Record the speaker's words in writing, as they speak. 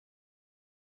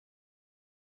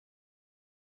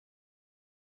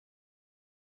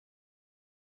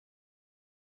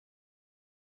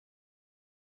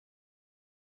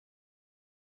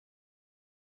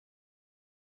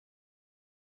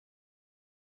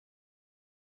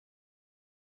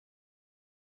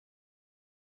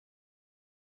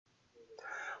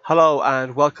Hello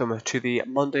and welcome to the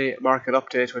Monday Market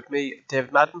Update with me,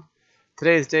 David Madden.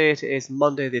 Today's date is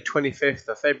Monday the 25th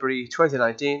of February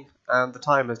 2019 and the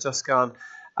time has just gone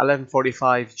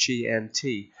 11:45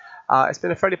 GMT. It's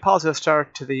been a fairly positive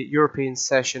start to the European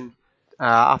session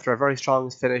after a very strong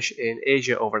finish in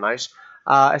Asia overnight.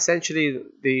 Essentially,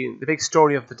 the big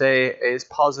story of the day is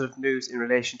positive news in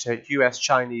relation to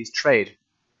US-Chinese trade.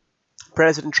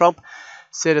 President Trump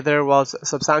stated there was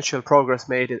substantial progress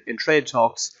made in trade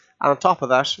talks, and on top of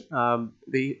that,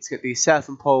 the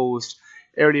self-imposed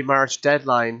early March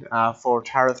deadline for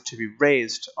tariff to be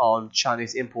raised on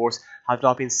Chinese imports have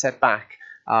not been set back.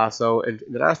 So in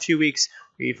the last few weeks,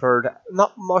 we've heard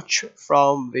not much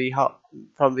from the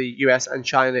US and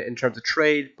China in terms of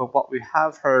trade, but what we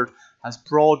have heard has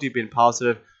broadly been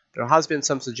positive. There has been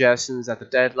some suggestions that the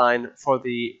deadline for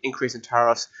the increase in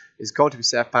tariffs is going to be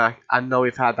set back, and now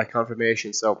we've had that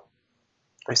confirmation. So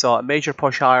we saw a major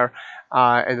push higher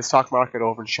in the stock market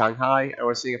over in Shanghai, and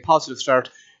we're seeing a positive start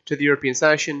to the European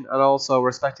session, and also we're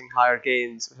expecting higher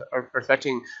gains, or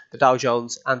expecting the Dow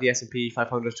Jones and the S&P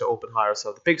 500 to open higher.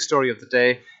 So the big story of the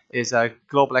day is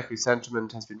global equity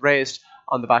sentiment has been raised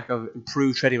on the back of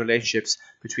improved trading relationships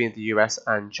between the US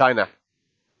and China.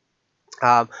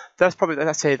 That's probably,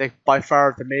 let's say, by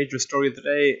far the major story of the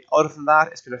day. Other than that,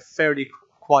 it's been a fairly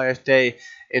quiet day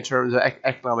in terms of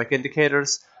economic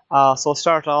indicators. So we'll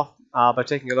start off by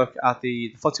taking a look at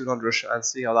the FTSE 100 and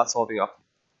see how that's holding up.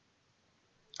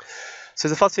 So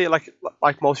the FTSE,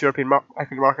 like most European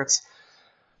equity markets,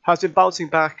 has been bouncing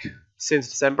back since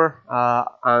December,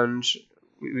 and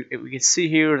we can see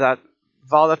here that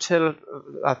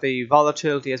the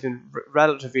volatility has been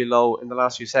relatively low in the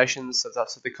last few sessions, so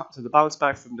the bounce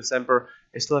back from December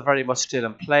is still very much still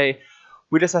in play.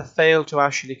 We just have failed to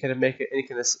actually kind of make any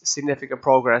kind of significant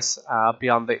progress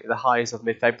beyond the highs of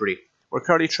mid-February. We're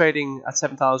currently trading at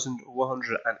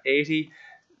 7,180.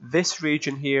 This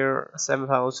region here,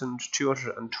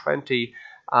 7,220,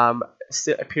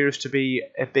 still appears to be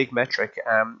a big metric.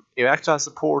 It acted as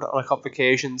support on a couple of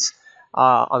occasions.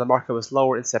 On the market was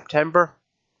lower in September,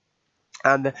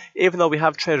 and even though we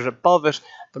have traded above it,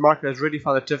 the market has really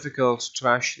found it difficult to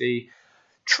actually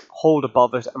hold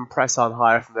above it and press on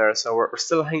higher from there. So we're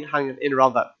still hanging in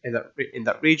around that in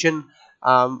that region.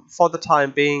 For the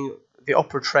time being, the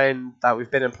upward trend that we've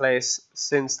been in place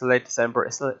since the late December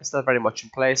is still very much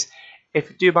in place. If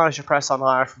you do manage to press on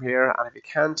higher from here, and if you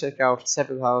can take out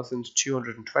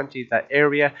 7,220, that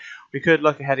area, we could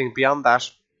look at heading beyond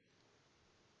that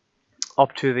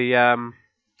up to the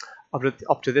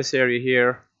up to this area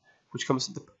here, which comes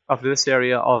up to this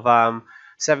area of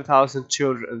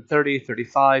 7,230,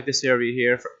 35. This area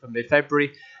here from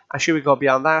mid-February, and should we go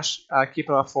beyond that, keep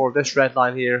an eye for this red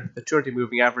line here, the 200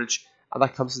 moving average, and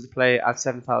that comes into play at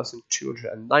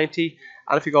 7,290.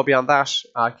 And if you go beyond that,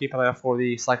 keep an eye out for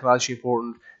the psychologically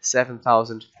important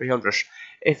 7,300.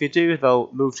 If you do, though,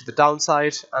 move to the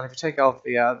downside, and if you take out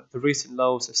the recent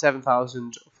lows of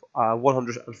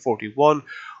 7,141,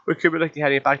 we could be looking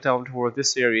heading back down toward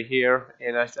this area here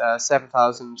in at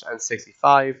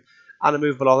 7,065, and a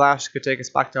move below that could take us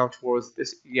back down towards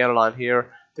this yellow line here,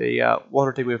 the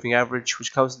 100-day moving average,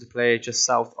 which comes into play just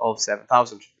south of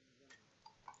 7,000.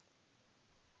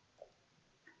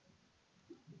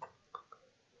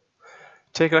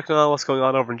 Take a look now at what's going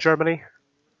on over in Germany.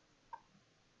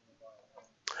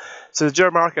 So the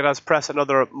German market has pressed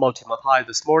another multi-month high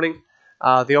this morning.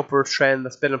 The upward trend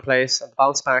that's been in place and the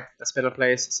bounce back that's been in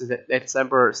place since late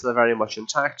December is still very much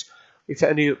intact. We've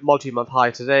hit a new multi-month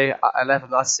high today, a level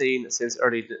not seen since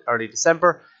early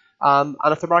December. And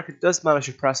if the market does manage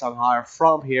to press on higher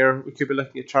from here, we could be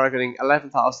looking at targeting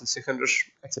 11,600.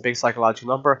 It's a big psychological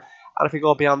number. And if we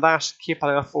go beyond that, keep an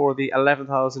eye out for the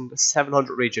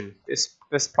 11,700 region,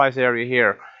 this price area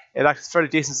here. It acts fairly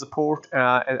decent support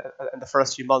in the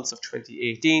first few months of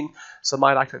 2018, so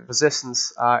might act as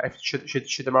resistance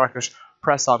should the market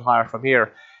press on higher from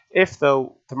here. If,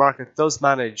 though, the market does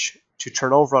manage to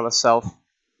turn over on itself,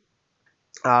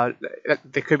 there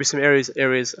could be some areas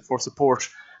for support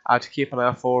to keep an eye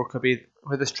out for. Could be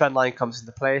where this trend line comes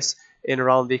into place in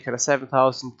around the kind of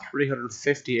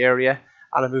 7,350 area,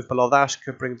 and a move below that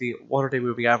could bring the 100-day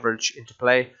moving average into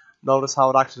play. Notice how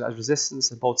it acted as resistance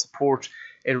and both support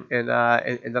in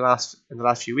the last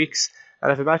few weeks. And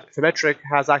if the metric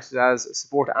has acted as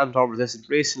support and or resistance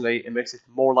recently, it makes it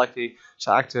more likely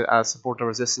to act as support or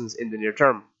resistance in the near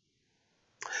term.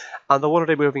 And the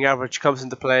 100-day moving average comes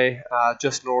into play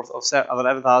just north of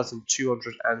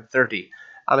 11,230.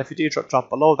 And if you do drop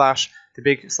below that, the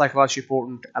big psychologically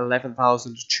important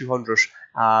 11,200,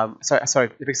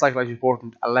 the big psychologically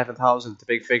important 11,000, the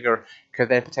big figure, could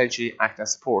then potentially act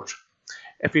as support.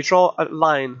 If we draw a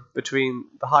line between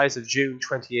the highs of June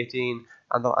 2018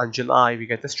 and July, we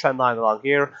get this trend line along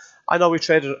here. I know we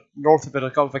traded north of it on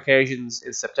a couple of occasions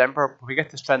in September, but we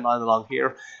get this trend line along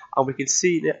here, and we can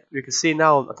see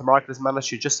now that the market has managed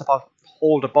to just about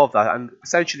hold above that. And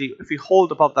essentially, if we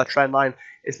hold above that trend line,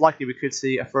 it's likely we could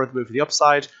see a further move to the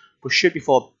upside. But should we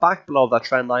fall back below that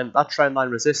trend line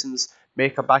resistance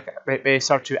may come back, may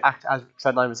start to act as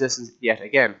trend line resistance yet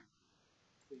again.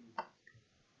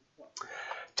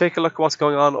 Take a look at what's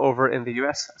going on over in the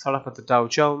US. Start off with the Dow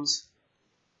Jones.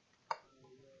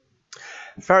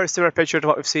 Very similar picture to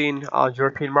what we've seen on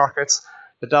European markets.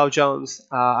 The Dow Jones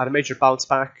had a major bounce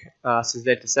back since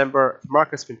late December. The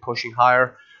market's been pushing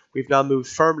higher. We've now moved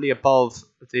firmly above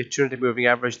the 200-day moving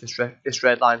average, this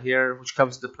red line here, which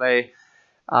comes into play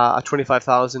at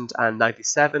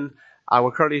 25,097.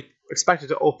 We're currently expected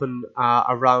to open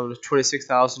around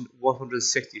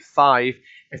 26,165.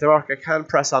 If the market can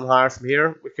press on higher from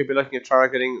here, we could be looking at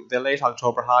targeting the late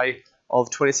October high of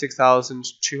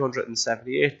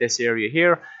 26,278, this area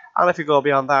here. And if we go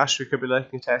beyond that, we could be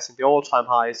looking at testing the all-time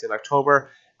highs in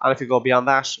October. And if we go beyond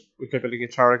that, we could be looking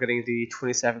at targeting the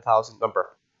 27,000 number.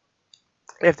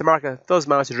 If the market does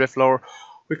manage to drift lower,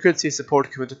 we could see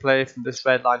support come into play from this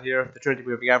red line here, the 20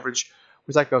 moving average,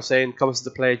 which, like I was saying, comes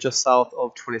into play just south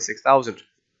of 26,000.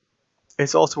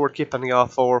 It's also worth keeping an eye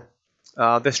out for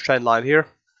this trend line here.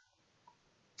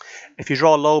 If you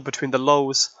draw a low between the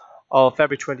lows of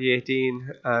February 2018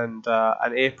 and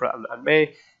April and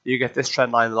May, you get this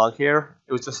trend line along here.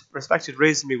 It was just respected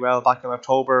reasonably well back in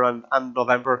October and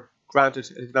November. Granted,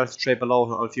 it managed to trade below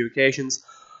on a few occasions,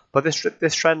 but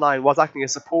this trend line was acting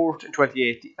as support in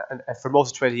 2018, and for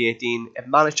most of 2018. It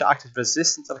managed to act as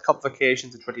resistance on a couple of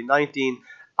occasions in 2019,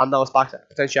 and now it's back to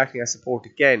potentially acting as support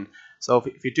again. So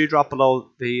if you do drop below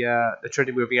the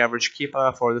 20 moving average, keep an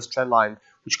eye for this trend line,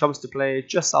 which comes to play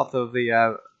just south of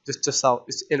the just south,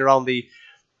 in around the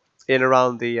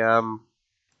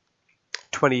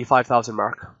 25,000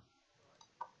 mark.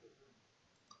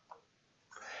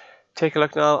 Take a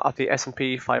look now at the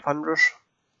S&P 500.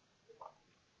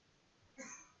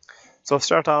 So I'll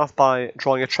start off by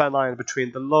drawing a trend line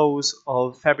between the lows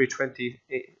of February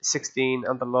 2016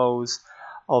 and the lows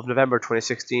of November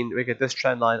 2016. We get this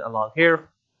trend line along here.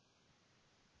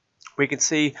 We can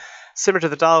see, similar to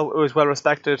the Dow, it was well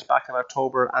respected back in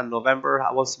October and November.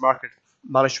 Once the market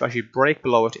managed to actually break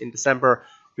below it in December,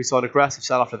 we saw an aggressive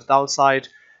sell-off to the downside.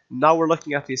 Now we're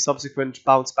looking at the subsequent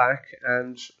bounce back,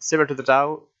 and similar to the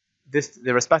Dow,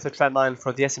 the respective trend line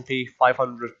for the S&P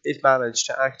 500 is managed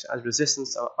to act as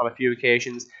resistance on a few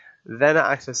occasions, then it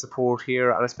acts as support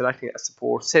here, and it's been acting as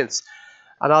support since.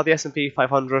 And now the S&P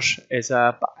 500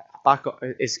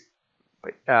 is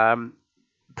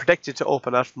predicted to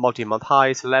open at multi-month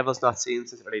highs, levels not seen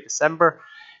since early December.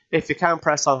 If you can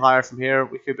press on higher from here,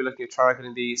 we could be looking at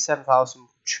targeting the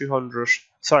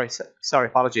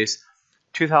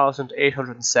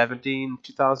 2,817,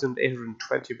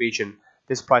 2,820 region.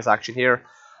 This price action here.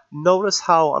 Notice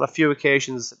how on a few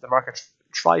occasions the market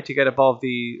tried to get above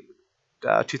the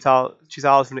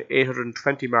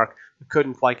 2,820 mark, but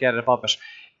couldn't quite get above it.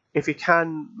 If you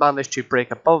can manage to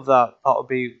break above that, that would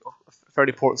be of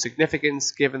fairly important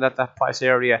significance, given that that price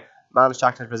area managed to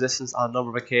act as resistance on a number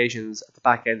of occasions at the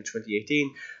back end of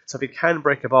 2018. So if you can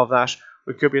break above that,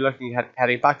 we could be looking at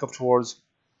heading back up towards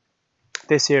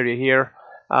this area here,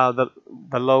 the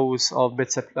lows of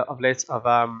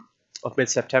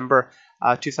mid-September,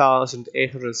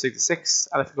 2,866,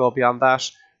 and if we go beyond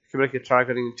that, we can look at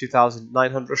targeting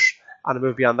 2,900, and a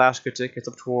move beyond that could take us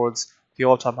up towards the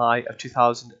all-time high of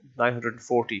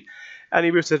 2,940.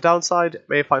 Any moves to the downside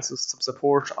may find some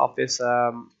support of this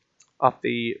of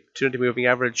the 200 moving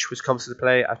average, which comes to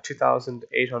play at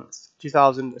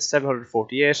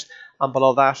 2,748, and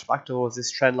below that back towards this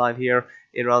trend line here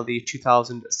in around the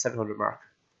 2,700 mark.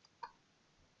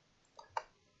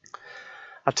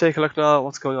 I'll take a look now at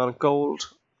what's going on in gold.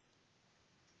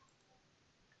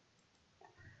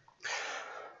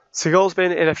 So gold's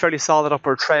been in a fairly solid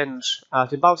upward trend. It's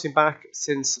been bouncing back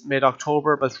since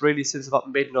mid-October, but really since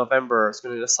about mid-November, it's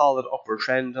been in a solid upward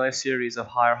trend, a nice series of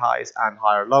higher highs and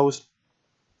higher lows.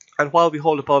 And while we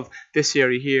hold above this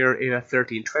area here in a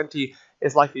 1320,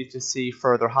 it's likely to see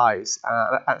further highs.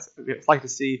 It's likely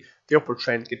to see the upward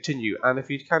trend continue. And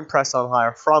if you can press on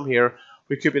higher from here,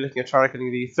 we could be looking at targeting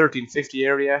the 1350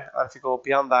 area, and if we go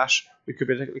beyond that, we could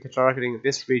be looking at targeting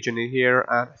this region in here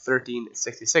at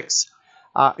 1366.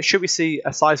 Should we see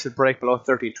a sizable break below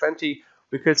 1320,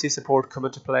 we could see support come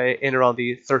into play in around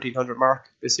the 1300 mark,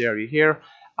 this area here,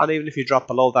 and even if you drop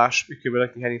below that, we could be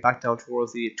looking heading back down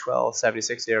towards the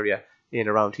 1276 area in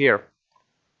around here.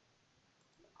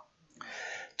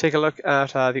 Take a look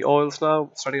at the oils now,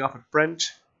 starting off with Brent.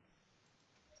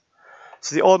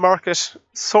 So the oil market,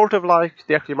 sort of like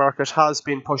the equity market, has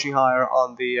been pushing higher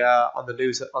on the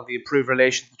news on the improved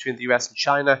relations between the US and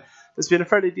China. There's been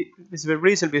a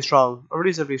reasonably strong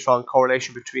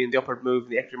correlation between the upward move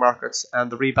in the equity markets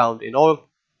and the rebound in oil.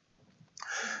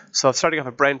 So starting off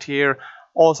with Brent here,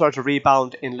 oil started to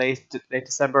rebound in late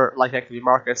December, like equity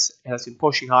markets. It has been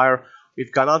pushing higher. We've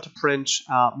gone on to print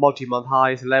multi-month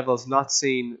highs, levels not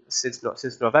seen since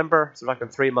November, so like on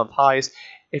 3-month highs.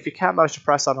 If you can't manage to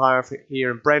press on higher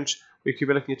here in Brent, we could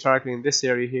be looking at targeting this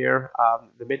area here,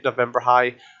 the mid-November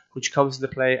high, which comes into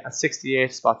play at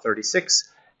 68.36.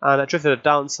 And at drifted a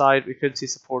downside, we could see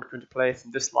support come into play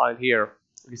from this line here.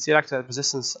 We can see it act as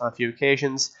resistance on a few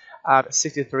occasions at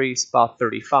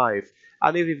 63.35.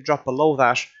 And even if you drop below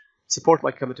that, support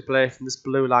might come into play from this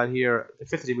blue line here, the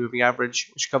 50-day moving average,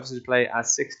 which comes into play at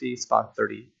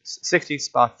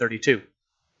 60.32.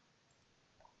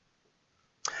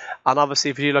 And obviously,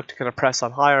 if you look to kind of press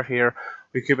on higher here,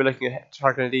 we could be looking at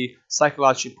targeting the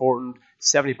psychologically important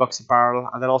 $70 a barrel,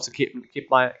 and then also keep in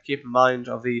mind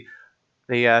of the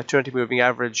 20 moving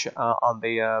average on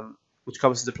the which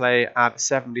comes into play at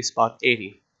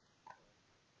 70.80.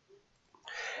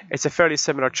 It's a fairly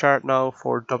similar chart now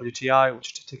for WTI,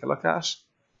 which to take a look at.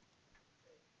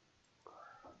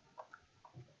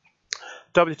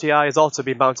 WTI has also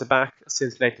been bouncing back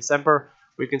since late December.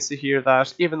 We can see here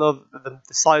that even though the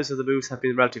size of the moves have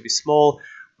been relatively small,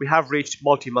 we have reached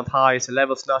multi-month highs, a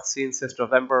levels not seen since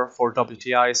November for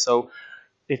WTI. So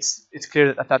it's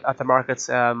clear that the market's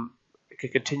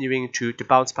continuing to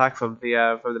bounce back from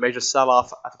the major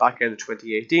sell-off at the back end of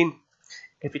 2018.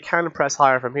 If you can press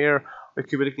higher from here, we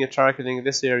could be looking at targeting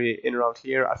this area in around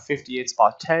here at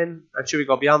 58.10. And should we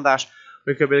go beyond that,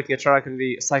 we could be looking at targeting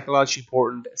the psychologically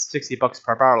important $60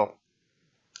 per barrel.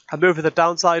 A move to the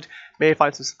downside may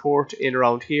find some support in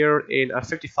around here in at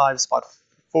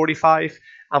 55.45,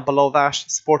 and below that,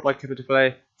 support might come into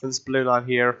play from this blue line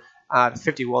here at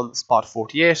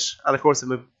 51.48. And of course,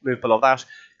 the move below that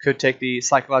could take the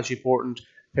psychologically important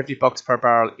 $50 per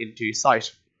barrel into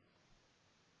sight.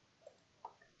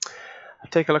 I'll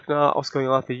take a look now at what's going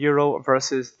on with the euro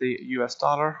versus the US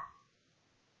dollar.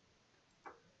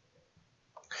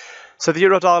 So the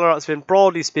euro dollar has been,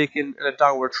 broadly speaking, in a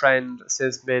downward trend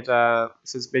since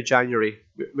mid-January.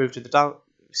 We moved to the down,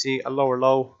 see a lower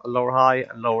low, a lower high,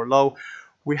 and lower low.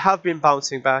 We have been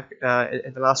bouncing back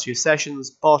in the last few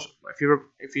sessions, but if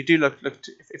you do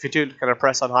kind of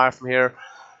press on higher from here,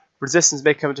 resistance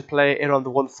may come into play in around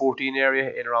the 114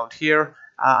 area, in around here,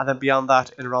 and then beyond that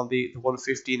in around the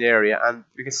 115 area. And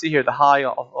you can see here the high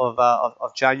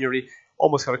of January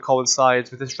almost kind of coincides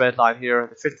with this red line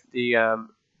here, the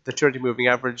 30 moving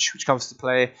average, which comes to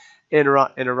play in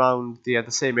around the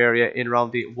same area, in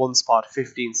around the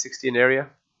 1.1516 area.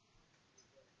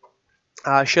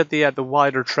 Should the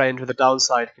wider trend to the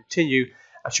downside continue,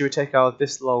 and should we take out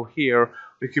this low here,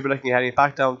 we could be looking at heading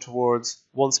back down towards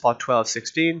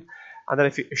 1.1216, and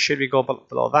then should we go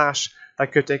below that,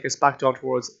 that could take us back down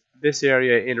towards this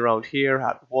area in around here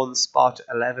at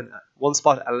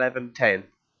 1.1110.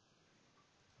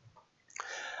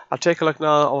 I'll take a look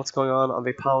now at what's going on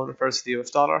the pound versus the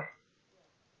US dollar.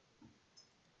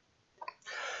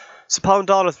 So pound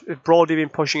dollar has broadly been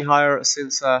pushing higher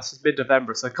since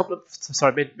mid-November, so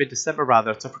mid-December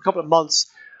rather. So for a couple of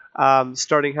months,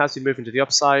 sterling has been moving to the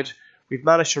upside. We've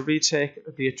managed to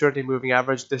retake the 30 moving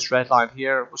average, this red line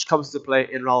here, which comes into play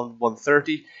in around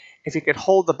 130. If you could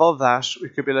hold above that, we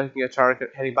could be looking at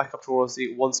target heading back up towards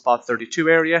the 1.32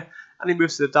 area. Any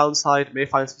moves to the downside may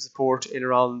find some support in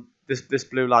around this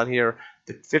blue line here,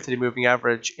 the 50-day moving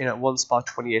average in at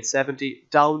 1.2870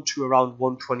 down to around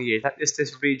 128.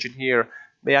 This region here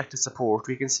may act as support.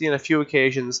 We can see on a few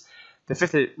occasions the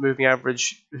 50-day moving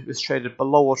average was traded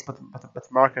below it, but the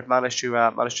market managed to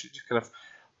kind of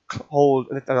hold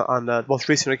on the most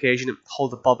recent occasion,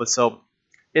 hold above it. So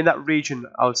in that region,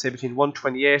 I would say between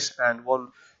 128 and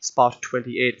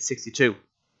 1.2862.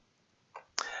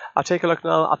 I'll take a look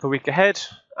now at the week ahead,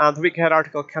 and the week ahead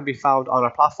article can be found on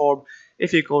our platform.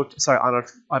 If you go to, on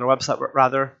our website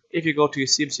rather, if you go to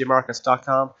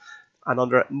cmcmarkets.com and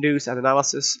under news and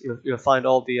analysis, you'll find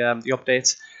all the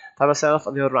updates that myself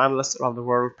and the other analysts around the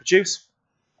world produce.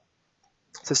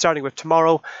 So starting with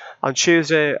tomorrow, on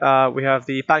Tuesday, we have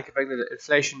the Bank of England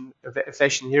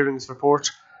inflation hearings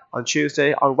report on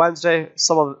Tuesday. On Wednesday,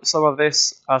 some of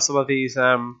these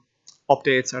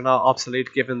updates are now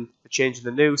obsolete given the change in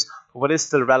the news. But what is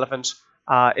still relevant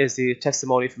is the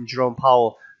testimony from Jerome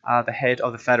Powell, the head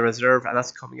of the Federal Reserve, and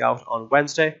that's coming out on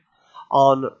Wednesday.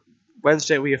 On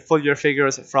Wednesday, we have full year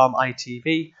figures from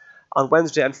ITV. On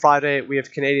Wednesday and Friday, we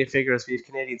have Canadian figures. We have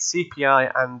Canadian CPI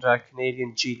and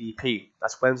Canadian GDP.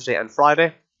 That's Wednesday and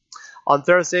Friday. On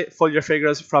Thursday, full year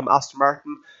figures from Aston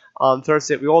Martin. On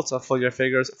Thursday, we also have full year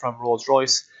figures from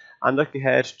Rolls-Royce. And looking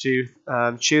ahead to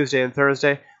Tuesday and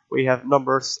Thursday, we have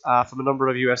numbers from a number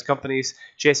of US companies: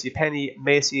 JCPenney,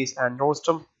 Macy's, and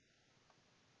Nordstrom.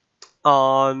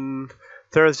 On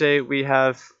Thursday, we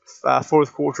have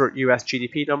fourth quarter US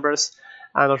GDP numbers.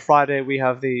 And on Friday, we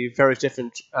have the very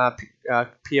different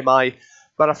PMI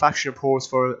manufacturing reports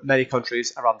for many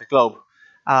countries around the globe.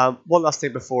 One last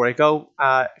thing before I go,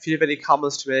 if you have any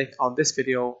comments to make on this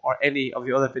video or any of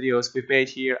the other videos we've made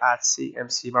here at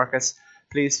CMC Markets,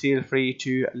 please feel free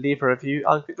to leave a review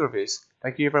on Google Reviews.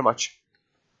 Thank you very much.